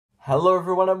Hello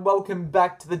everyone and welcome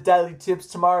back to the Daily Tips.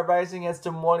 Tomorrow racing as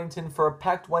to Mornington for a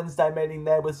packed Wednesday meeting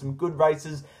there with some good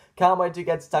races. Can't wait to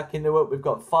get stuck into it. We've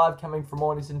got 5 coming from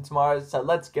Mornington tomorrow, so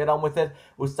let's get on with it.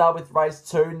 We'll start with race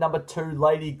 2, number 2,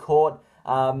 Lady Court.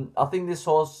 I think this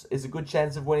horse is a good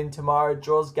chance of winning tomorrow.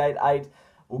 Draws gate 8.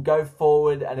 Will go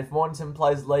forward, and if Mornington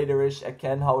plays leaderish, it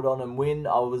can hold on and win.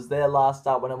 I was there last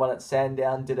start when it won at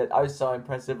Sandown, did it oh so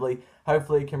impressively.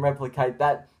 Hopefully it can replicate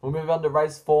that. We'll move on to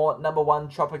race 4, number 1,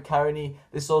 Tropicone.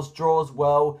 This horse draws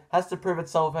well, has to prove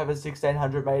itself over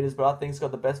 1,600 metres, but I think it's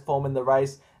got the best form in the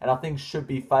race, and I think should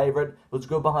be favourite. Was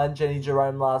good behind Jenny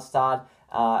Jerome last start.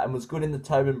 And was good in the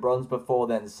Tobin Bronze before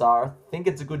then, so I think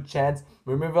it's a good chance.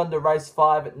 We move on to race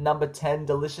 5, number 10,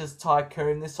 Delicious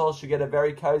Tycoon. This horse should get a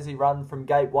very cosy run from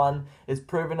gate 1. It's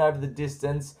proven over the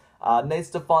distance. Needs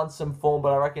to find some form,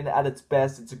 but I reckon at its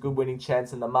best, it's a good winning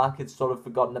chance, and the market's sort of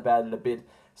forgotten about it a bit.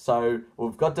 So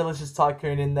we've got Delicious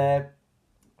Tycoon in there.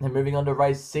 Then moving on to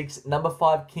race 6, number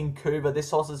 5, King Kuba.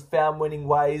 This horse has found winning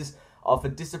ways. Off a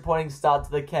disappointing start to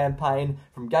the campaign.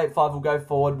 From gate 5 will go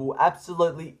forward. Will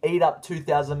absolutely eat up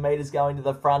 2,000 metres going to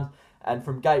the front. And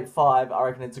from gate 5, I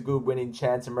reckon it's a good winning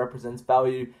chance and represents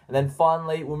value. And then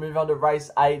finally, we'll move on to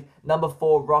race 8. Number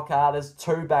 4, Rock Artist.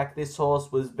 2 back. This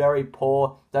horse was very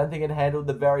poor. Don't think it handled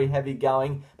the very heavy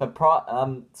going. But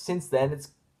since then,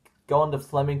 it's gone to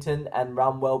Flemington and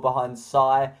run well behind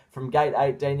Sai. From gate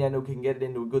 8, Dean Yandel can get it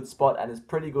into a good spot and it's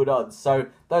pretty good odds. So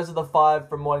those are the 5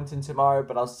 from Mornington tomorrow,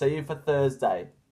 but I'll see you for Thursday.